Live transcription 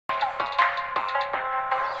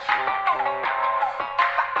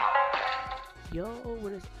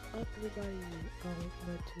everybody? Welcome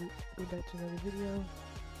back to another video.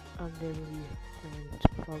 I'm going to be playing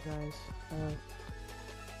Fall Guys.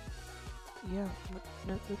 Yeah,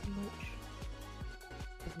 not looking much.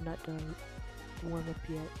 I've not done warm up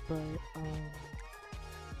yet, but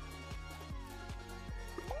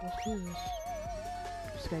let's do this.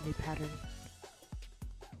 Just got a new pattern.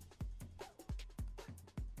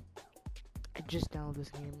 I just downloaded this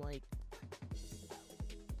game like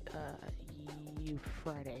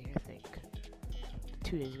Friday, I think.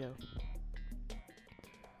 2 days ago.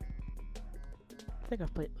 I think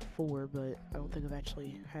I've played it before, but I don't think I've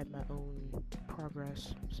actually had my own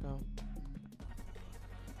progress, so.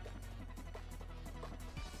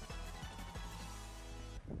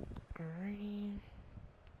 Alrighty.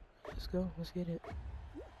 Let's go, let's get it.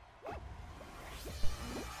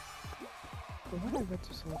 Why did I read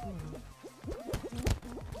so slow?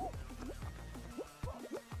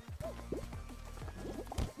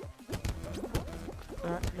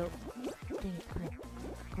 Nope. Dang it, crap.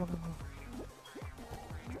 Come on, come on.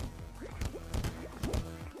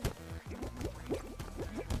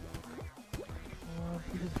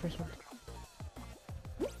 This is the first one.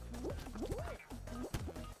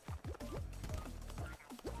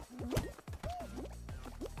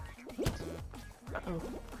 Uh-oh.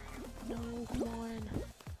 No, come on.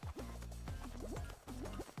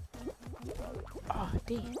 Oh,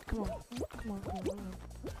 dang it. Come on. Come on, come on, come on.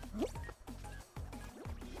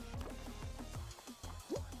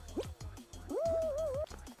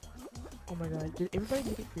 Oh my god, did everybody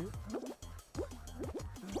make it through?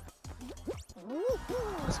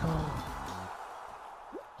 Let's go.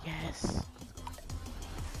 Yes.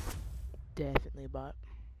 Definitely a bot.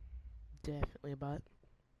 Definitely a bot.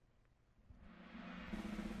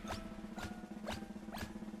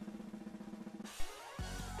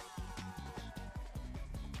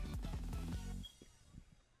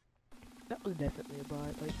 That was definitely a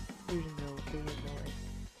bot. Like, there's no way.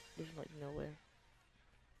 There's like no way.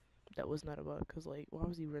 That was not a bot, cause like, why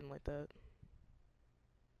was he running like that?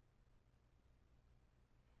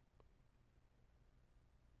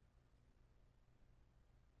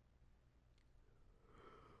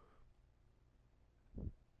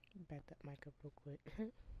 Back that mic up real quick.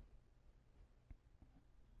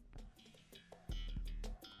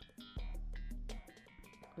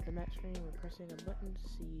 With the map screen, we're pressing a button to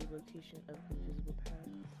see location of invisible paths.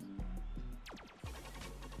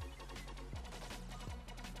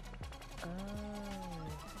 Oh.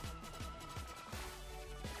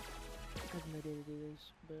 I have no idea to do this,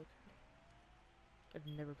 but I've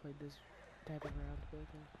never played this type of round, but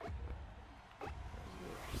okay.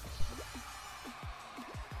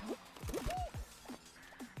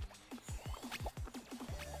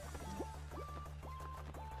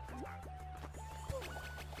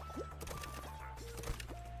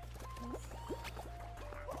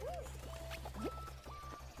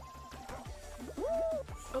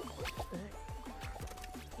 Oh, what the heck?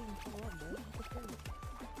 Didn't fall off, bro. What's that?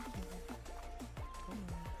 Come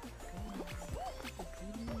on.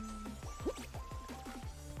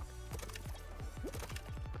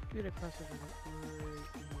 Get a crossover right here.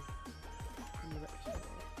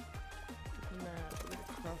 Nah, with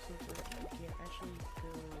a crossover, I can't actually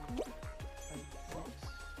go like this.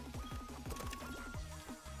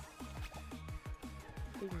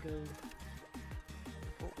 You can go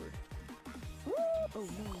forward. Oh no,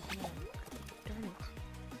 it's not. Darn it.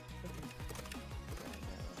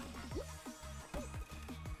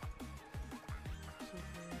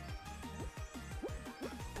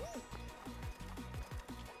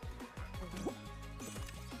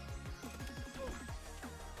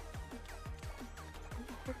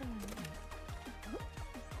 Okay.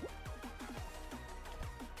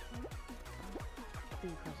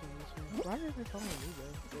 Why is it following me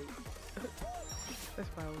though? Wait.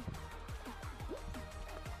 That's wild.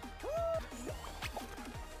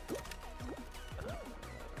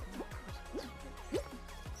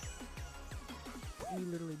 Me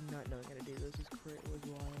literally not knowing how to do this is great. It was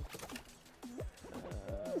wild.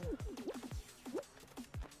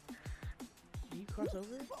 Do you cross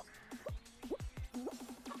over?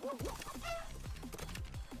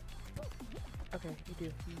 Okay, you do.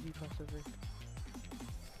 You do cross over.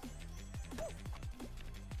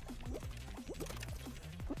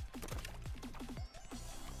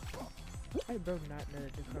 I bro not know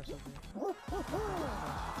to cross over. Was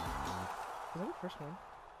that the first one?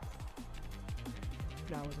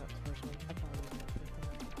 No, it was not the first one. I thought it was not the first one.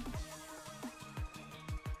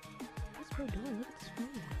 What's bro doing? Look at the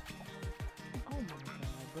screen. Oh my god,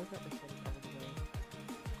 bro got the setting all the way.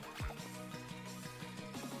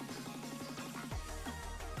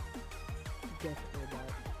 Definitely a bot.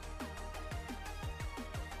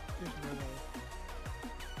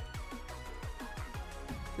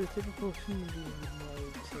 The typical human being would know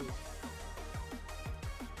to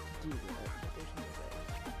do that, but there's no way.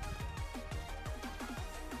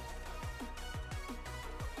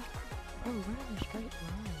 Bro, we're in a straight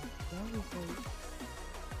line. That was like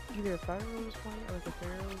either a 5-year-old is playing or like a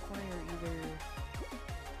 3-year-old is playing, or either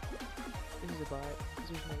this is a bot, because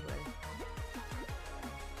there's no way.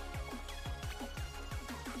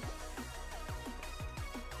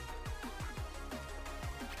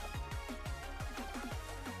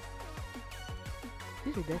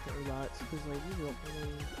 These are definitely bots, because like these are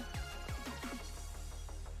only...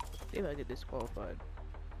 They about to get disqualified.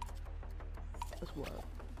 That's wild.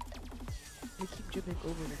 They keep jumping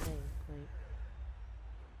over the thing, like...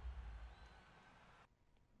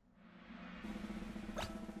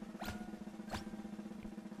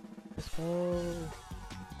 Oh,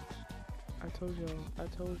 I told y'all, I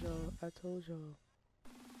told y'all, I told y'all.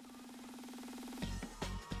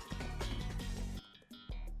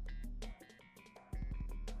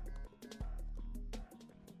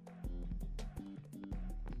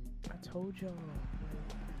 I told y'all.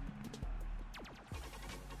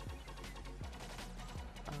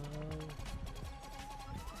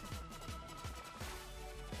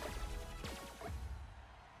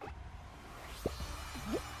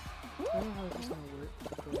 I don't know how this is gonna work,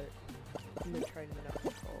 but I'm gonna try to get out the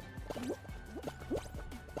call.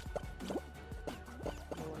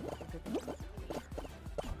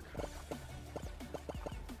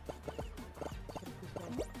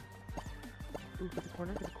 Ooh, get the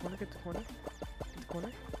corner, get the corner, get the corner. Get the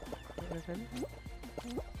corner. Get the corner.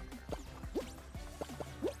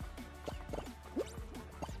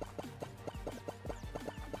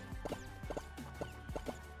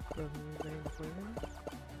 Bro, he's ready to play him.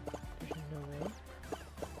 There's no way.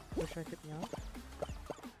 They're trying to get me off.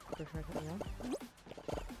 They're trying to get me off.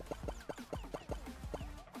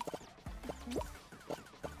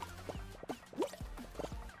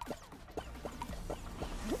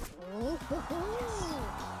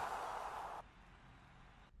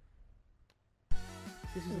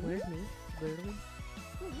 This is where's me, literally.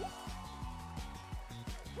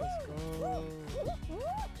 Let's go.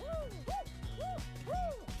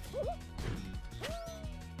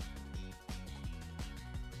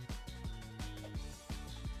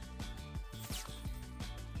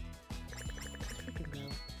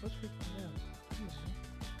 Let's freaking go. Come on.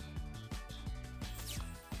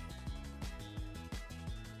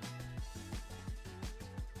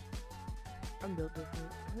 I'm built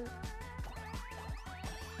different.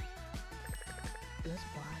 That's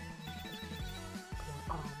why.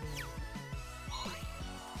 Oh man.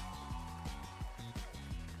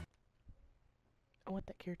 I want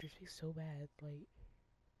that character to be so bad, like.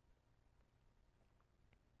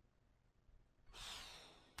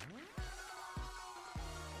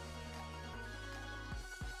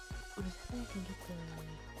 What is that? I can get the.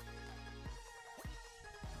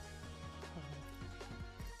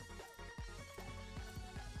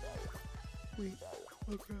 Wait.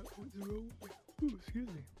 Oh crap! What's wrong? Ooh, excuse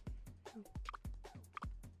me.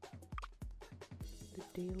 The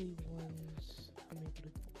daily ones I'm able to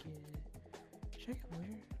get. Check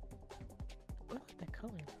where. What about that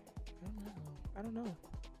color? I don't know.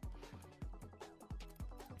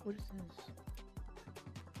 What is this?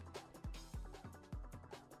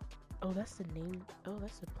 Oh, that's the name. Oh,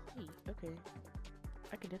 that's the plate. Okay.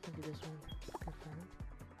 I could definitely do this one. Confirm.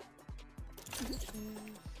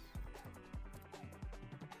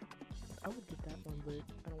 I would get that one, but I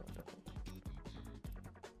don't want that one.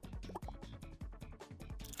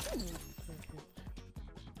 Perfect.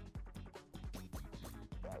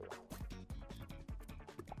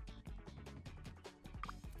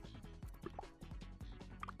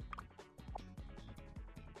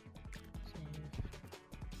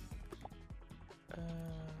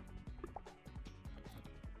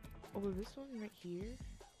 Although this one right here,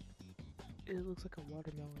 it looks like a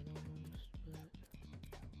watermelon almost, but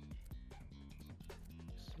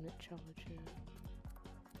Smith chocolate chip.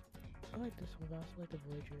 I like this one, but I also like the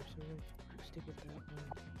Voyager, so we're gonna stick with that one.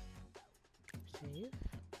 Save.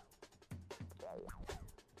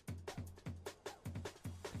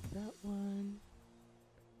 That one.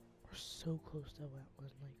 We're so close to that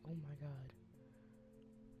one, like, oh my god.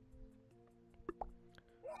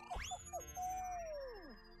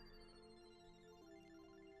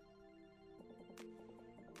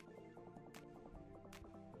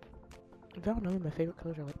 If y'all know, my favorite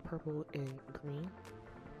colors are like purple and green,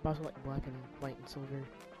 but also like black and white and silver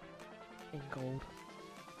and gold.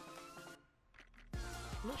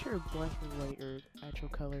 I'm not sure if black and white are actual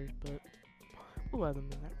colors, but we'll have them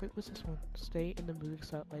in that. Wait, what's this one? Stay in the moving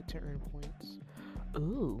spotlight to earn points.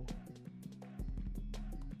 Ooh.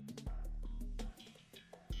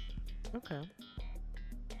 Okay.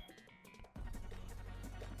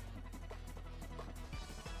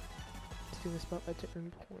 Let's do the spotlight to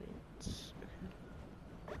earn points.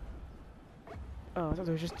 Okay. Oh, I thought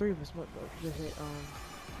there was just 3 of us. What? Just say,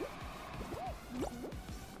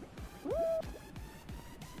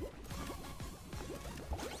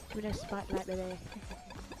 give me that spotlight, baby.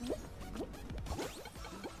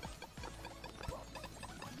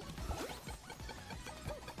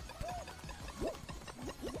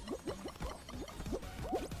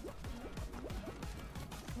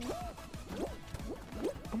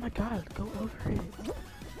 Oh my god, go over it.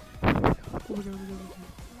 Oh my god, oh my god, oh my god.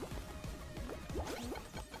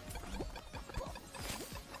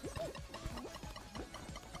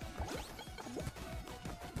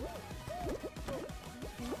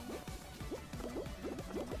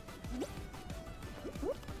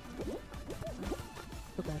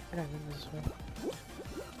 Okay, I gotta run this way.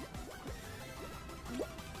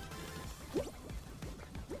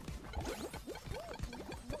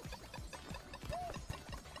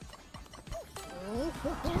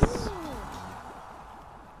 Yes!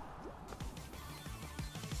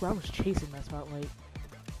 Bro, I was chasing that spotlight.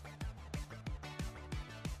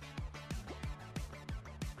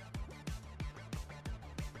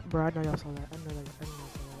 Bro, I know y'all saw that. I know y'all saw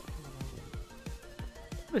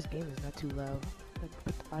that. This game is not too loud. I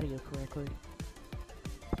put the audio correctly.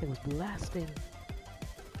 It was blasting.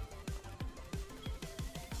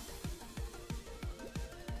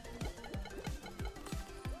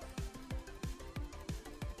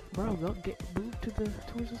 Bro, go move to the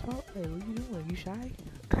towards the spot. Hey, what are you doing? You shy?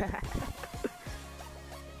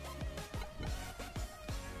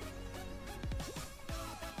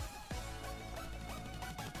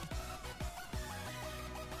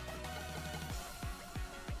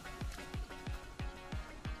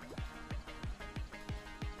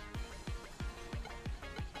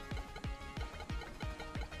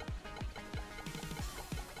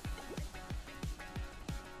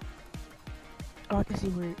 Oh, I can see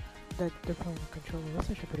where they're playing the controller. That's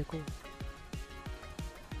actually pretty cool.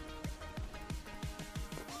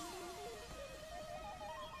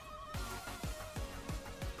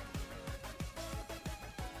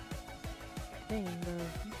 Dang, you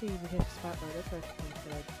can't even hit the spotlight. That's actually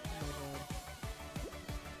sad. Oh my god.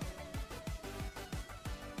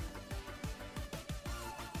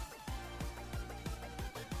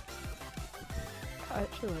 I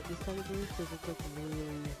actually like this kind of games because it's like really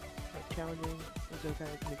like, challenging. And so it kind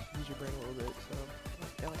of makes you use your brain a little bit. So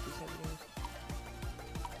I like these kind of games.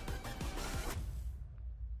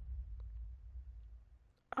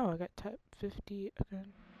 Oh, I got type 50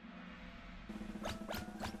 again. I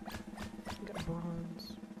got bronze.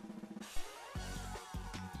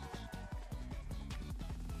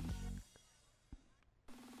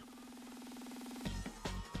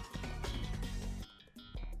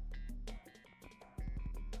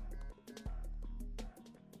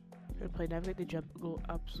 I'm gonna play navigate the jungle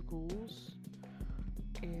obstacles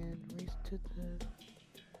and race to the.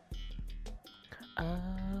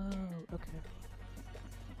 Oh, okay.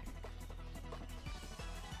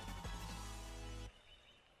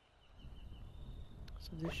 So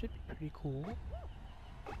this should be pretty cool.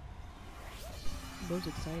 Bo's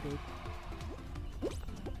excited.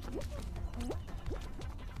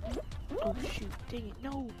 Oh shoot, dang it,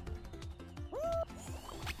 no!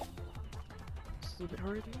 This is a bit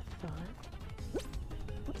harder than I thought.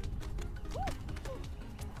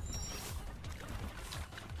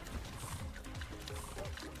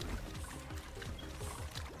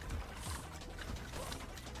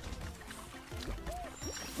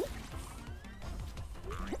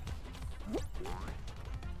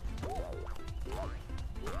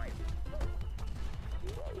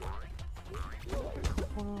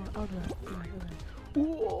 Oh no,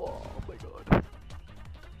 oh my god.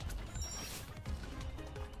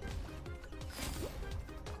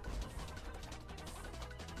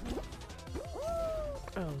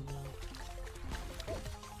 Oh no.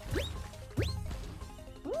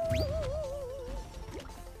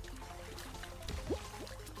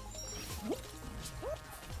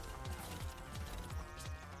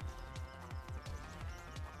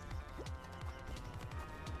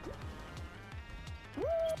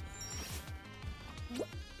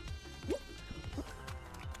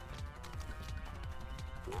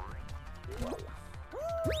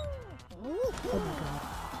 Oh my god,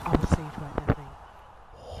 I was saved by that thing.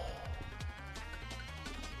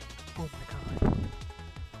 Oh my god.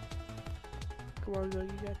 Come on, girl,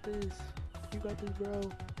 you got this. You got this, bro.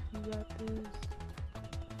 You got this.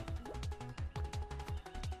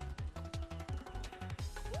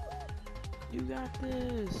 You got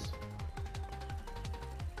this.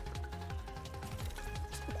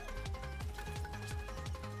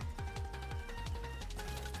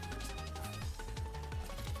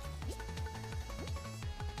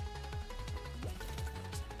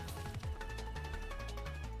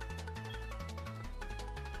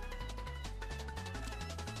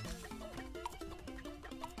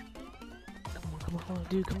 on,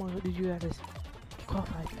 dude, come on, dude, you got this. You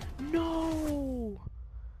qualified. No!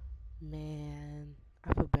 Man,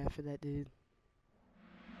 I feel bad for that dude.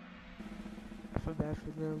 I feel bad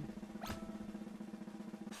for them.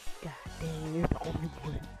 God dang, you're the only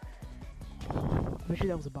one. I'm sure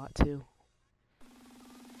that was a bot too.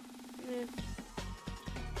 Yeah.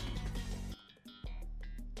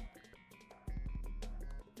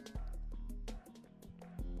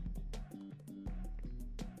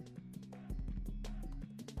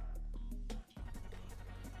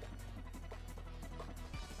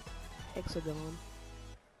 Hexagon.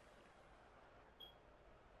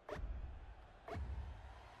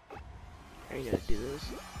 I ain't gonna do this.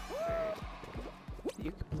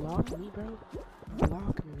 You can block me, bro?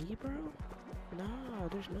 Block me, bro? Nah,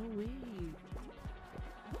 there's no way.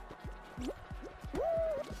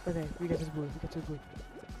 Okay, we got this blue. We got this blue.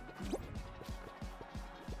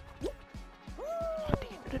 Oh,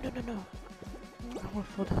 dang it. No. I don't want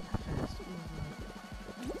to fall down that fast. Oh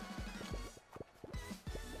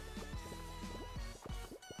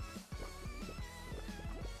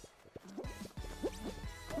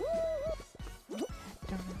my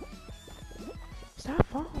god. Stop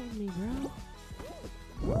following me, bro.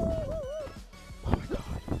 Oh my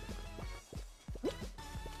god.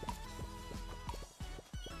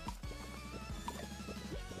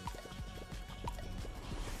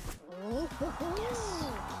 Yes!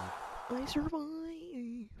 I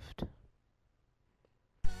survived.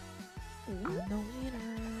 I'm the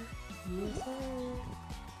winner. Yes, sir.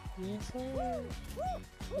 Yes, sir.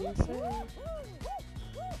 Yes, sir.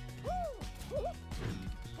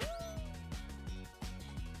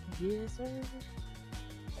 Yes, sir.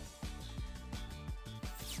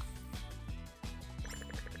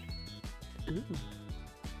 Ooh.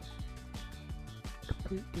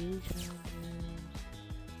 Complete day challenges.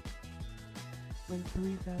 Win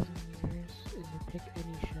 3,000 years in the pick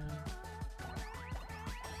any show.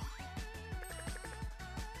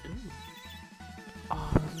 Ooh.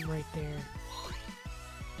 Oh, I'm right there.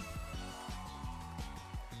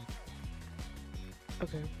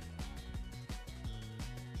 Okay.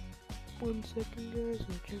 1 second, guys.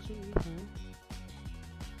 I'll check something out.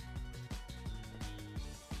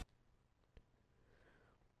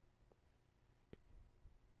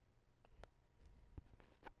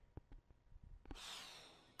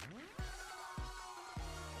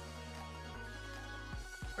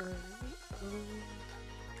 Alright, let's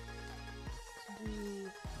do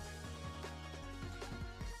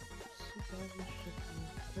survivorship.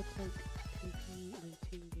 That's like compete like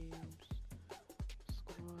team games,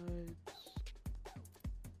 squads.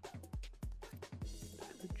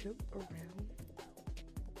 The jump around.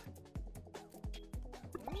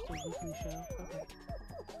 Just a weekly show. Okay.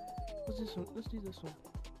 What's this one? Let's do this one.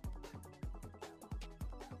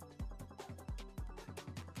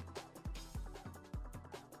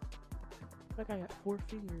 Like I got 4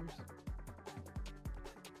 fingers.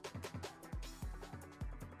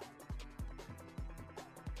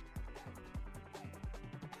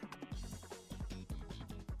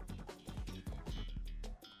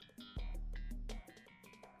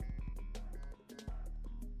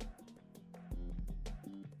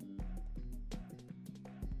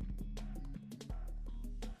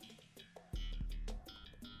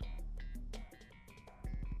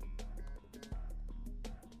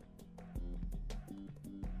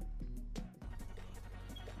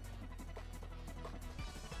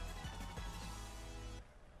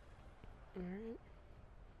 Alright.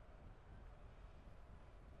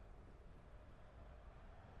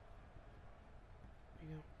 There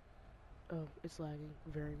you go. Oh, it's lagging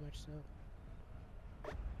very much so.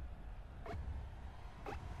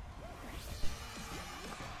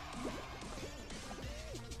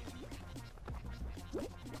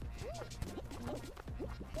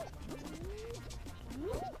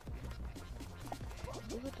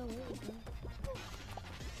 Move it away, bro.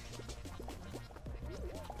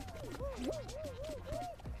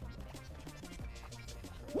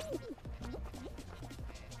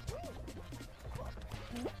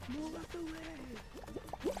 Move out the way!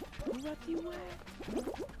 Move out the way!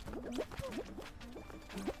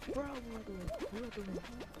 Bro, move out the way! Move out the way!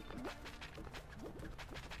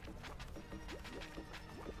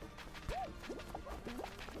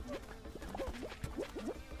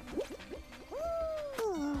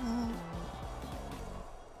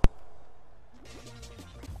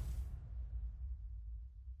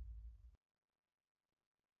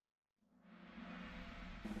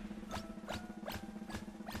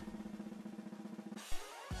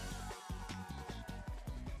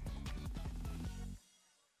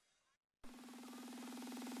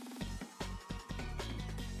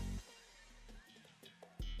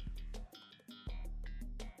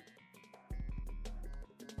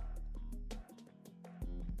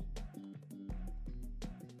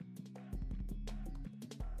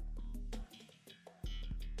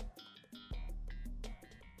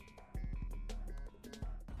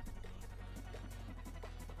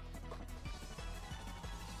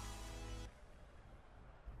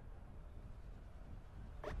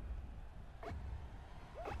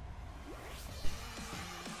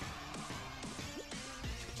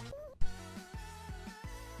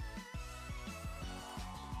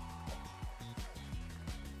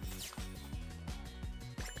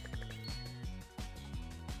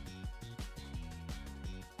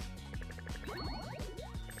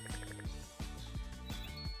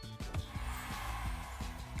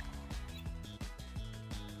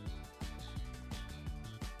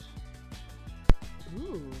 Ooh,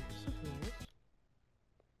 this looks nice.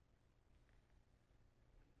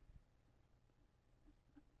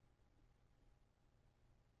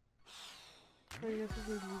 Alright, guys, this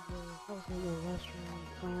is the also the last round.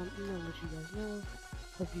 I'm gonna let you guys know.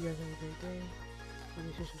 Hope you guys have a great day.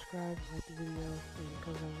 Make sure to subscribe, like the video, and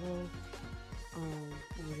comment down below.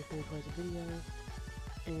 What your favorite part of the video,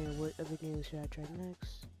 and what other games should I try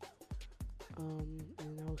next.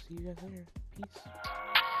 And I will see you guys later. Peace.